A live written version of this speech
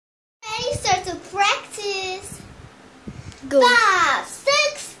we start to practice. Go. 5,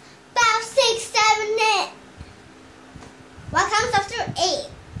 6, 5, 6, 7, 8. What comes after 8?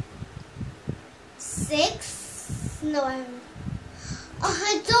 6? No,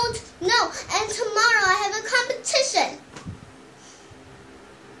 I don't know. And tomorrow I have a competition.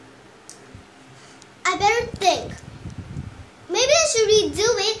 I better think. Maybe I should redo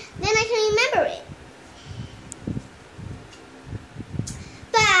it, then I can remember it.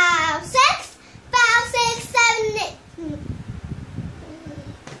 5, 6, 5, 6, 7, 8.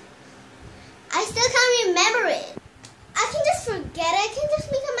 I still can't remember it. I can just forget it. I can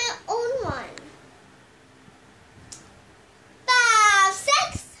just make up my own one. 5, 6,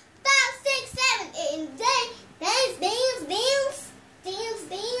 5, 6, 7, 8. And dance, dance, dance, dance, dance,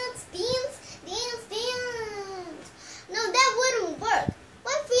 dance, dance, dance, dance. No, that wouldn't work.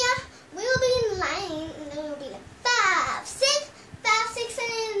 What if we will be in line and then we'll be like 5, 6, 5, 6,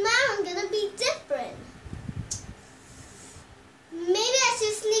 7, 8. Now I'm gonna be different. Maybe I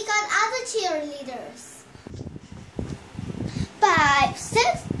should sneak out other cheerleaders. 5,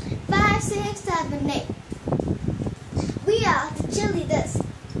 6, 5, 6, 7, 8. We are the cheerleaders.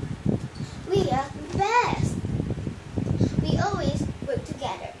 We are the best. We always work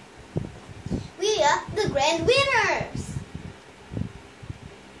together. We are the grand winners.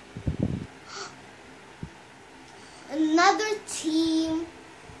 Another team.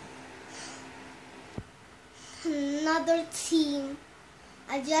 Another team.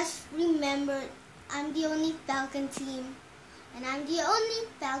 I just remembered I'm the only Falcon team. And I'm the only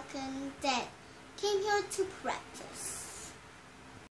Falcon that came here to practice.